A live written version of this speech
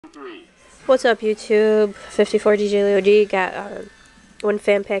What's up, YouTube? 54 DJ Leo D got one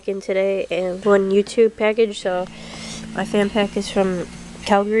fan pack in today and one YouTube package. So my fan pack is from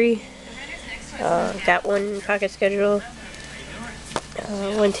Calgary. Got one pocket schedule,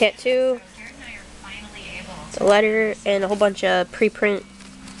 one tattoo, a letter, and a whole bunch of pre-print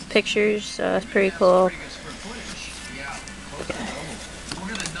pictures. So that's pretty cool.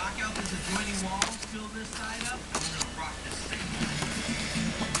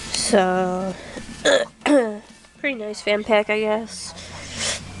 So, pretty nice fan pack, I guess.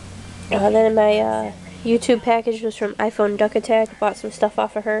 Then my YouTube package was from iPhone Duck Attack. Bought some stuff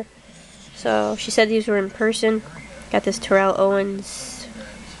off of her. So, she said these were in person. Got this Terrell Owens,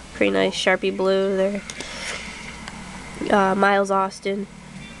 pretty nice Sharpie blue there. Miles Austin.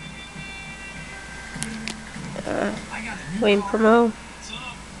 Wayne Promo.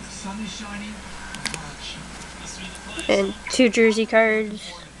 And two jersey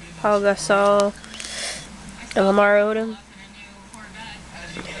cards. Paul Gasol and Lamar Odom.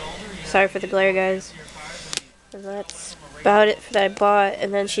 Sorry for the glare, guys. And that's about it that I bought.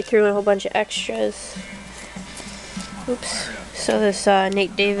 And then she threw in a whole bunch of extras. Oops. So this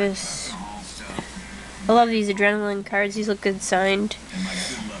Nate Davis. I love these adrenaline cards. These look good signed.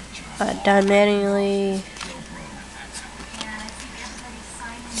 Don Mattingly.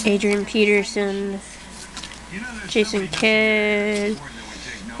 Adrian Peterson. Jason Kidd.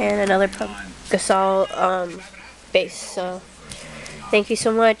 And another Gasol base. So thank you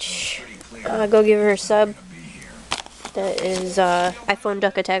so much. Go give her a sub. That is iPhone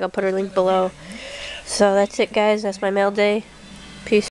Duck Attack. I'll put her link below. So that's it, guys. That's my mail day.